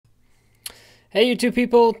Hey YouTube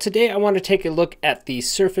people, today I want to take a look at the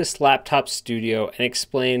Surface Laptop Studio and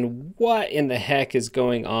explain what in the heck is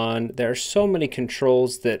going on. There are so many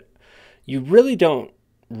controls that you really don't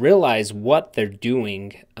realize what they're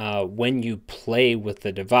doing when you play with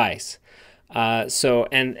the device.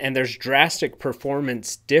 And there's drastic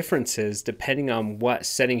performance differences depending on what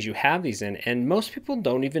settings you have these in, and most people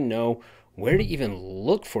don't even know where to even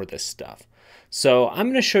look for this stuff. So I'm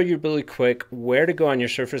going to show you really quick where to go on your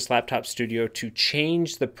Surface Laptop Studio to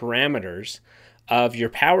change the parameters of your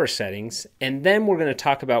power settings, and then we're going to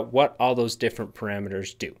talk about what all those different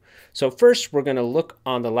parameters do. So first we're going to look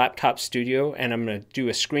on the Laptop Studio, and I'm going to do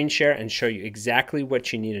a screen share and show you exactly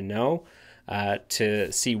what you need to know to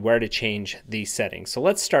see where to change these settings. So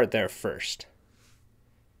let's start there first.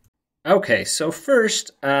 Okay, so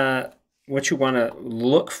first what you want to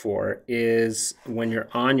look for is when you're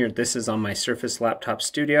on your, this is on my Surface Laptop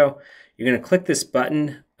Studio, you're going to click this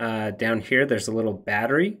button down here. There's a little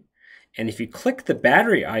battery. And if you click the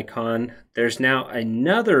battery icon, there's now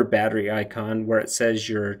another battery icon where it says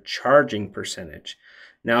your charging percentage.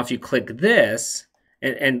 Now, if you click this,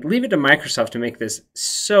 and leave it to Microsoft to make this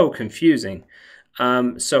so confusing.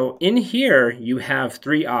 So in here, you have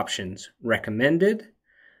three options: recommended,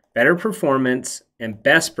 better performance, and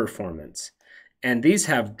best performance. And these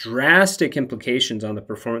have drastic implications on the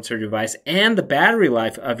performance of your device and the battery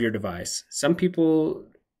life of your device. Some people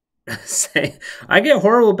say, I get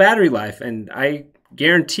horrible battery life, and I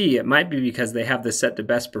guarantee it might be because they have this set to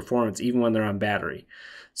best performance even when they're on battery.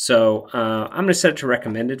 So I'm going to set it to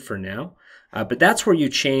recommended for now. But that's where you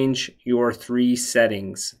change your three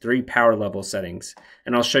settings, three power level settings.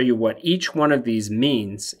 And I'll show you what each one of these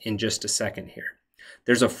means in just a second here.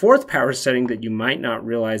 There's a fourth power setting that you might not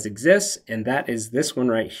realize exists, and that is this one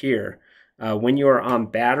right here. When you are on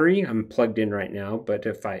battery, I'm plugged in right now, but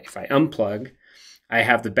if I unplug, I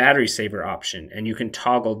have the battery saver option, and you can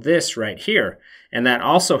toggle this right here. And that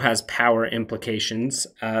also has power implications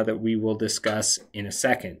that we will discuss in a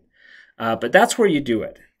second. But that's where you do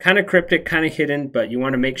it. Kind of cryptic, kind of hidden, but you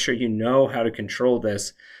want to make sure you know how to control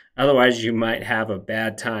this. Otherwise, you might have a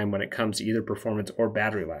bad time when it comes to either performance or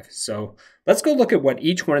battery life. So let's go look at what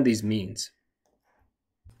each one of these means.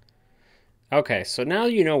 Okay, so now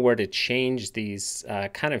you know where to change these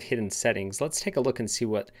kind of hidden settings. Let's take a look and see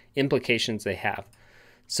what implications they have.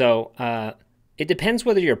 So it depends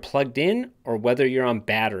whether you're plugged in or whether you're on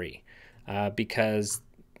battery,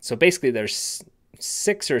 so basically there's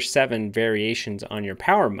 6 or 7 variations on your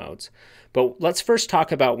power modes. But let's first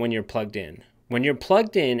talk about when you're plugged in. When you're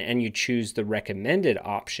plugged in and you choose the recommended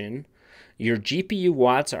option, your GPU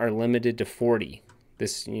watts are limited to 40.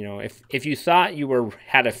 This, you know, if you thought you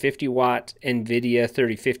had a 50 watt NVIDIA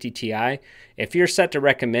 3050 Ti, if you're set to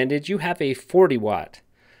recommended, you have a 40 watt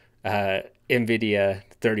NVIDIA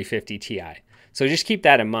 3050 Ti. So just keep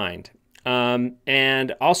that in mind.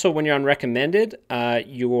 And also when you're on recommended,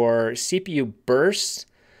 your CPU bursts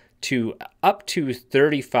to up to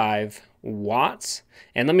 35 watts.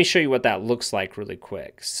 And let me show you what that looks like really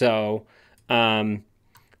quick. So in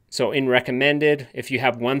recommended, if you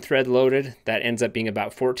have one thread loaded, that ends up being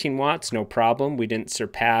about 14 watts, no problem. We didn't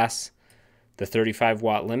surpass the 35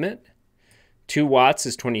 watt limit. 2 threads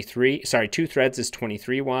is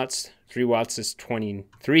 23 watts. 3 watts is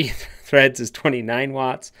 23 threads is 29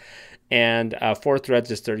 watts. And 4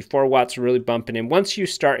 threads is 34 watts, really bumping in. Once you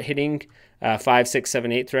start hitting 5, 6,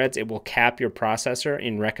 7, 8 threads, it will cap your processor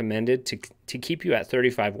in recommended to keep you at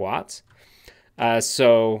 35 watts.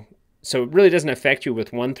 So it really doesn't affect you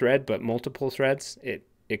with one thread, but multiple threads, it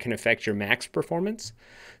can affect your max performance.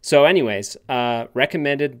 So anyways,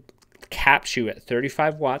 recommended caps you at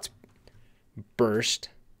 35 watts burst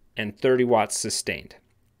and 30 watts sustained.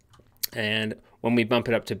 And when we bump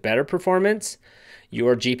it up to better performance,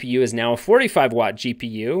 your GPU is now a 45 watt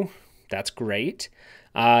GPU. That's great.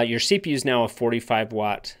 Your CPU is now a 45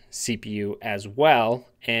 watt CPU as well,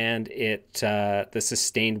 and the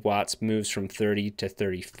sustained watts moves from 30 to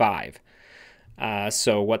 35.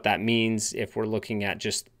 So what that means, if we're looking at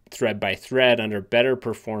just thread by thread under better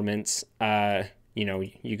performance, it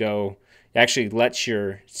actually lets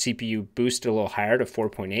your CPU boost a little higher to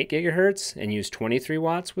 4.8 gigahertz and use 23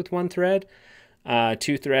 watts with one thread.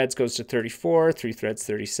 2 threads goes to 34, 3 threads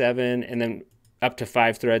 37, and then up to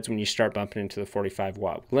 5 threads when you start bumping into the 45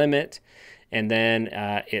 watt limit. And then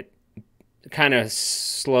it kind of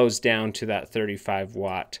slows down to that 35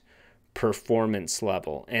 watt performance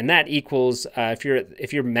level. And that equals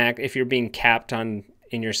if you're being capped in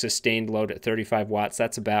your sustained load at 35 watts,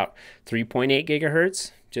 that's about 3.8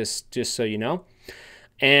 gigahertz, just so you know.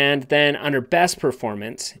 And then under best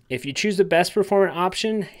performance, if you choose the best performance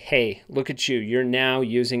option, hey, look at you. You're now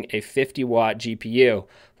using a 50-watt GPU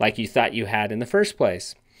like you thought you had in the first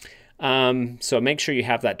place. So make sure you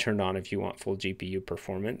have that turned on if you want full GPU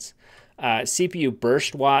performance. CPU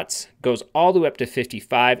burst watts goes all the way up to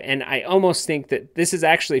 55. And I almost think that this is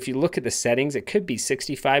actually, if you look at the settings, it could be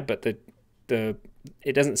 65, but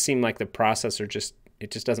it doesn't seem like the processor just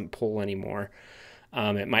doesn't pull anymore.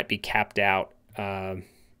 It might be capped out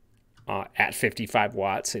at 55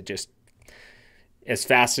 watts. It just, as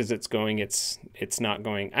fast as it's going, it's not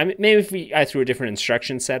going. I mean, maybe if I threw a different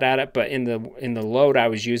instruction set at it, but in the load I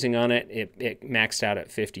was using on it, it maxed out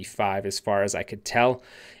at 55 as far as I could tell.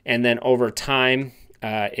 And then over time,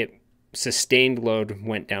 sustained load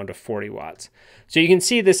went down to 40 watts. So you can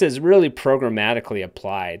see this is really programmatically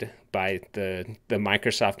applied by the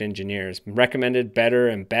Microsoft engineers. Recommended, better,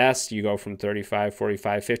 and best. You go from 35,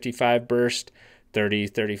 45, 55 burst, 30,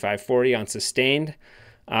 35, 40 on sustained.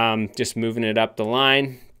 Just moving it up the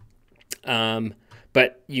line.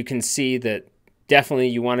 But you can see that definitely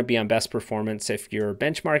you want to be on best performance if you're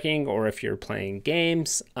benchmarking or if you're playing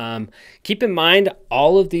games. Keep in mind,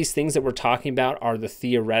 all of these things that we're talking about are the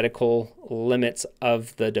theoretical limits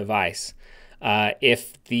of the device.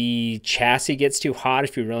 If the chassis gets too hot,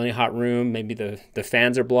 if you're really in a hot room, maybe the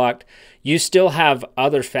fans are blocked, you still have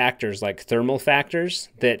other factors like thermal factors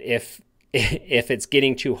that if it's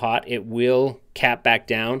getting too hot, it will cap back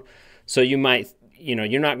down. So you might,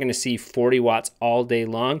 you're not going to see 40 watts all day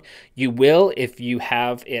long. You will if you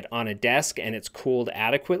have it on a desk and it's cooled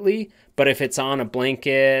adequately. But if it's on a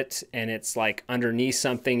blanket and it's like underneath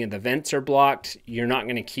something and the vents are blocked, you're not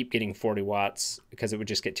going to keep getting 40 watts because it would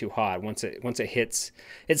just get too hot. Once it hits,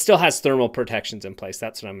 it still has thermal protections in place.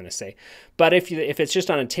 That's what I'm going to say. But if it's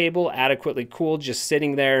just on a table, adequately cooled, just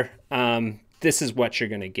sitting there, this is what you're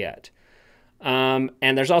going to get. And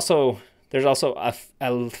there's also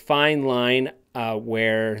a fine line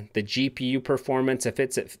where the GPU performance, if the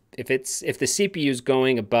CPU is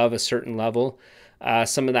going above a certain level,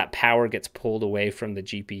 some of that power gets pulled away from the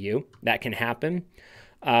GPU. That can happen.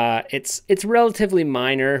 It's relatively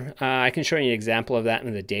minor. I can show you an example of that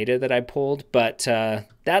in the data that I pulled, but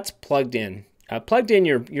that's plugged in. Plugged in,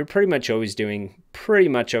 you're pretty much always doing pretty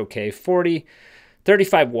much okay.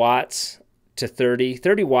 35 watts to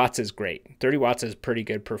 30 watts is great. 30 watts is pretty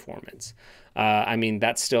good performance. I mean,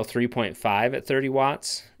 that's still 3.5 at 30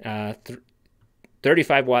 watts.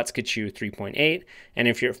 35 watts gets you 3.8. And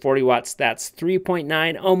if you're at 40 watts, that's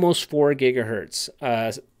 3.9, almost 4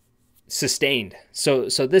 gigahertz sustained. So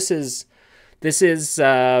this is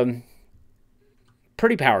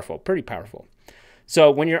pretty powerful.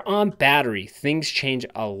 So when you're on battery, things change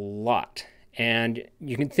a lot. And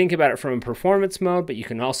you can think about it from a performance mode, but you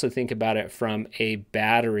can also think about it from a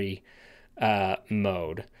battery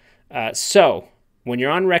mode. So when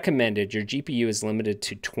you're on recommended, your GPU is limited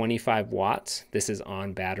to 25 watts. This is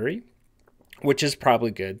on battery, which is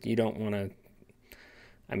probably good. You don't want to,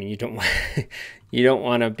 you don't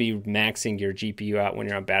want to be maxing your GPU out when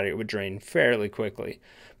you're on battery. It would drain fairly quickly.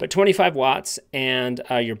 But 25 watts, and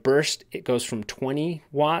your burst, it goes from 20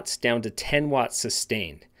 watts down to 10 watts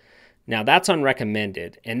sustained. Now that's on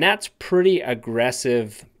recommended, and that's pretty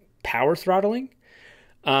aggressive power throttling,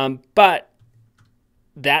 but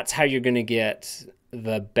that's how you're going to get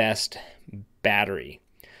the best battery,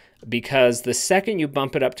 because the second you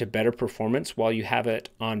bump it up to better performance while you have it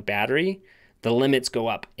on battery, the limits go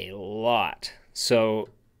up a lot. So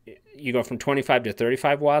you go from 25 to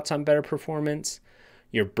 35 watts on better performance.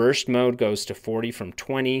 Your burst mode goes to 40 from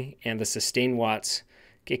 20, and the sustained watts,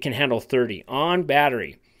 it can handle 30 on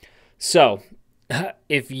battery. So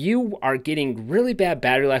if you are getting really bad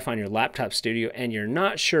battery life on your laptop studio and you're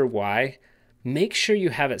not sure why, make sure you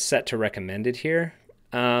have it set to recommended here.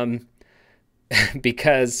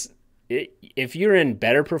 Because if you're in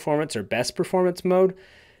better performance or best performance mode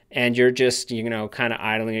and you're just, kind of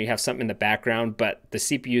idling, or you have something in the background, but the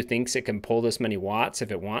CPU thinks it can pull this many watts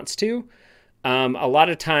if it wants to, a lot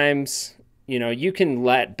of times, you can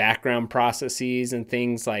let background processes and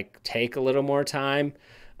things like take a little more time.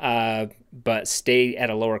 But stay at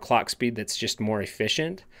a lower clock speed that's just more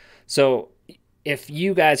efficient. So if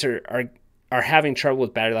you guys are having trouble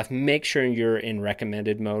with battery life, make sure you're in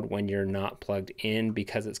recommended mode when you're not plugged in,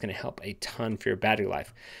 because it's going to help a ton for your battery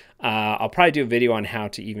life. I'll probably do a video on how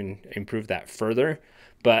to even improve that further,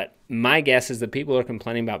 but my guess is that people who are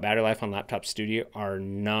complaining about battery life on Laptop Studio are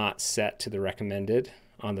not set to the recommended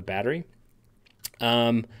on the battery.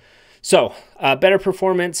 Better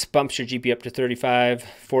performance bumps your GPU up to 35,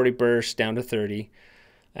 40 burst down to 30.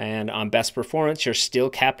 And on best performance, you're still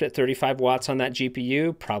capped at 35 watts on that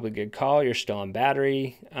GPU. Probably a good call. You're still on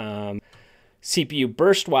battery. CPU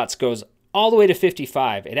burst watts goes all the way to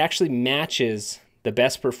 55. It actually matches the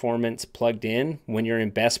best performance plugged in when you're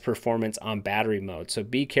in best performance on battery mode. So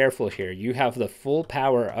be careful here. You have the full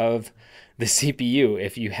power of the CPU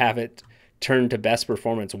if you have it turned to best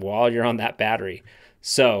performance while you're on that battery.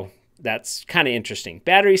 So that's kind of interesting.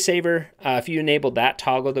 Battery saver, if you enable that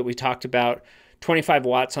toggle that we talked about, 25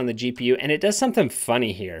 watts on the GPU, and it does something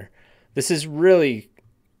funny here. This is really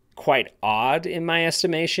quite odd in my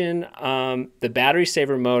estimation. The battery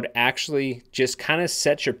saver mode actually just kind of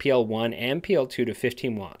sets your PL1 and PL2 to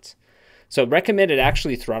 15 watts. So recommended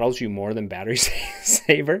actually throttles you more than battery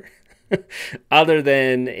saver, other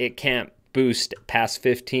than it can't boost past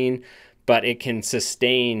 15, but it can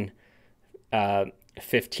sustain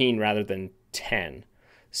 15 rather than 10.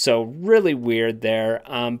 So really weird there,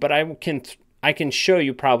 but I can show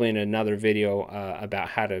you probably in another video about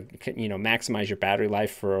how to, maximize your battery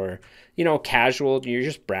life for, casual. You're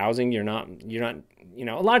just browsing. You're not,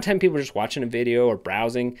 a lot of time people are just watching a video or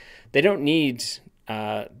browsing. They don't need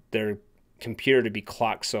their computer to be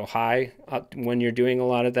clocked so high when you're doing a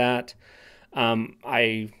lot of that.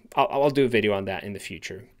 I'll do a video on that in the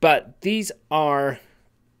future. But these are,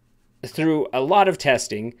 through a lot of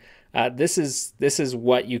testing, this is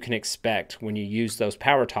what you can expect when you use those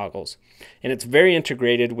power toggles. And it's very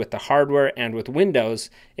integrated with the hardware and with Windows.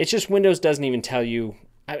 It's just Windows doesn't even tell you.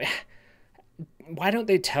 Why don't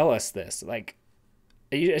they tell us this? Like,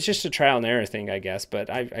 it's just a trial and error thing, I guess. But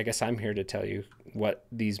I guess I'm here to tell you what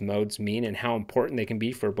these modes mean and how important they can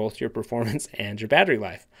be for both your performance and your battery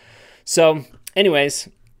life. So anyways,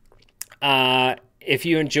 if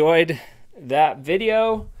you enjoyed that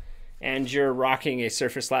video, and you're rocking a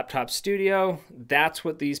Surface Laptop Studio, that's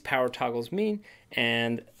what these power toggles mean.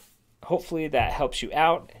 And hopefully that helps you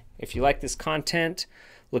out. If you like this content,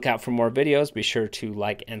 look out for more videos. Be sure to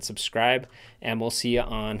like and subscribe, and we'll see you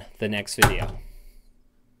on the next video.